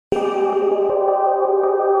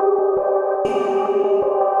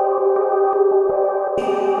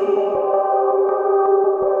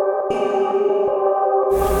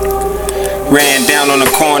Ran down on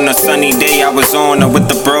the corner, sunny day, I was on her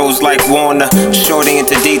with the bros like Warner. Shorty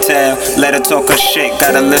into detail, let her talk her shit,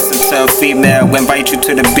 gotta listen to a female. Invite you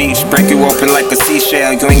to the beach, break you open like a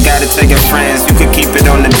seashell. You ain't gotta tell your friends, you could keep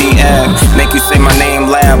it on the DL. Make you say my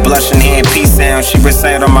name loud, blushing hand, peace sound. She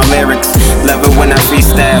recite all my lyrics, love it when I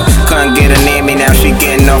freestyle. Couldn't get her near me now, she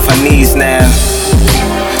getting off her knees now.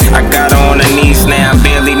 I got her on her knees now,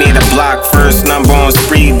 barely near the block. First number on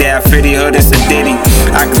speed dial, pretty hood, it's a ditty.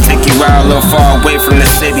 I can take you out a little far away from the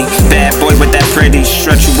city. Bad boy with that pretty,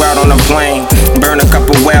 stretch you out on a plane. Burn a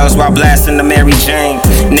couple wells while blasting the Mary Jane.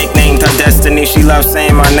 Nicknamed her Destiny, she loves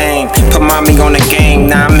saying my name. Put mommy on the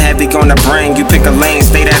game, now I'm heavy gonna bring. You pick a lane,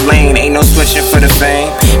 stay that lane, ain't no switching for the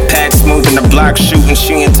fame. Pack smooth in the block, shooting,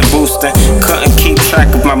 she into boosting. Couldn't keep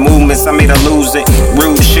track of my movements, I made her lose it.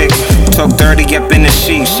 Rude chick, talk dirty up in the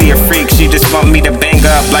sheet. She a freak, she just want me to bang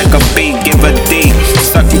her up like a beat. Give her D,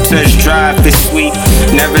 suck you to his drive, it's sweet.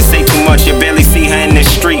 Never say too much, you barely see her in the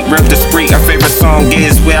street. Real discreet, her favorite song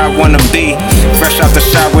is Where I Wanna Be. Fresh out the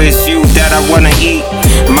shower, it's you that I wanna eat.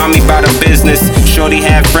 Mommy bout her business, shorty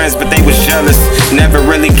had friends but they was jealous. Never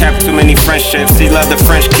really kept too many friendships. He loved the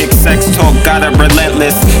French kick, sex talk, got her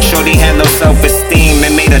relentless. Shorty had low self-esteem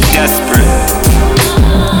and made her desperate.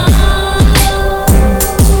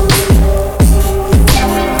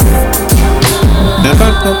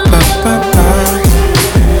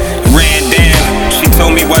 Ran down, she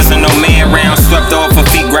told me wasn't no man round. Swept off her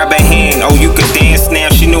feet, grab her hand, oh you could dance now.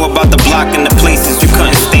 She knew about the block and the places you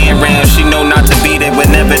couldn't stand round. She know not to be there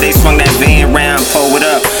whenever they swung that van round. Pull it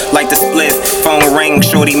up, like the split, phone ring,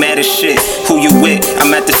 shorty mad as shit. Who you with?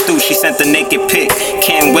 I'm at the stew, she sent the naked pic.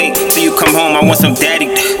 Can't wait till you come home, I want some daddy.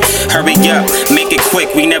 Hurry up, make it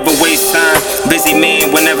quick, we never waste time. Busy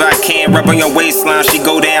man, whenever I can, rub on your waistline. She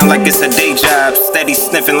go down like it's a day job, steady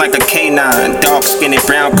sniffing like a canine. Dark skinned,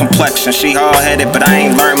 brown complexion, she hard-headed, but I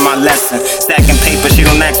ain't learned my lesson. Stacking paper, she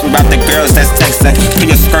don't ask me about the girls that's texting. Put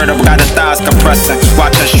your skirt up, got her thighs compressing.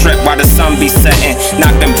 Watch her strip while the sun be setting.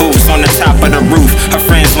 Knocking boots on the top of the roof. Her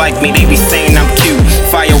friends like me, they be saying I'm cute.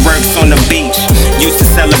 Fireworks on the beach, used to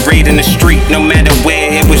celebrate in the street. No matter where,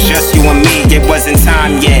 it was just you and me. It wasn't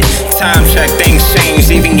time yet. Time check, things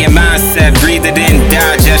change, even your mindset. Breathe it in,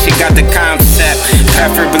 digest, she got the concept.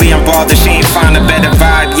 Preferably I'm bothered, she ain't find a better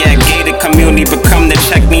vibe yet. Gated community, but come to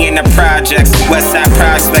check me in the projects. Westside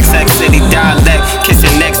prospects, X City dialect.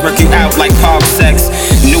 Kissing necks, work you out like park sex.